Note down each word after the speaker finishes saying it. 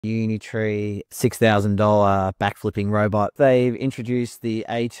Unitree $6,000 backflipping robot. They've introduced the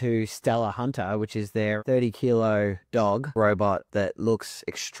A2 Stellar Hunter, which is their 30-kilo dog robot that looks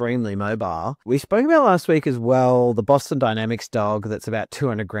extremely mobile. We spoke about last week as well the Boston Dynamics dog that's about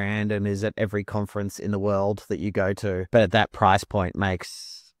 200 grand and is at every conference in the world that you go to, but at that price point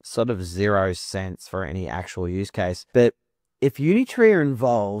makes sort of 0 sense for any actual use case. But if Unitree are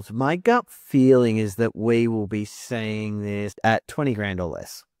involved, my gut feeling is that we will be seeing this at 20 grand or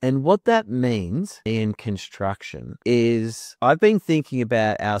less. And what that means in construction is I've been thinking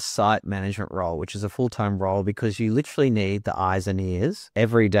about our site management role, which is a full-time role because you literally need the eyes and ears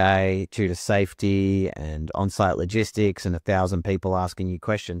every day due to safety and on-site logistics and 1,000 people asking you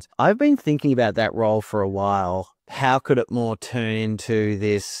questions. I've been thinking about that role for a while. How could it more turn into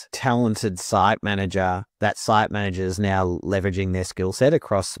this talented site manager? That site manager is now leveraging their skill set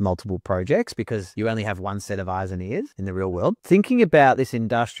across multiple projects because you only have one set of eyes and ears in the real world. Thinking about this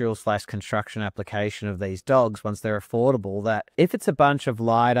industrial/construction application of these dogs once they're affordable, that if it's a bunch of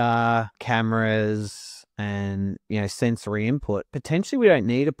LIDAR cameras and, sensory input, potentially we don't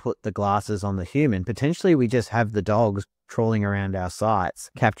need to put the glasses on the human. Potentially we just have the dogs trawling around our sites,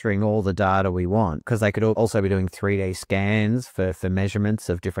 capturing all the data we want, because they could also be doing 3D scans for measurements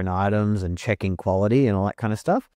of different items and checking quality and all that kind of stuff.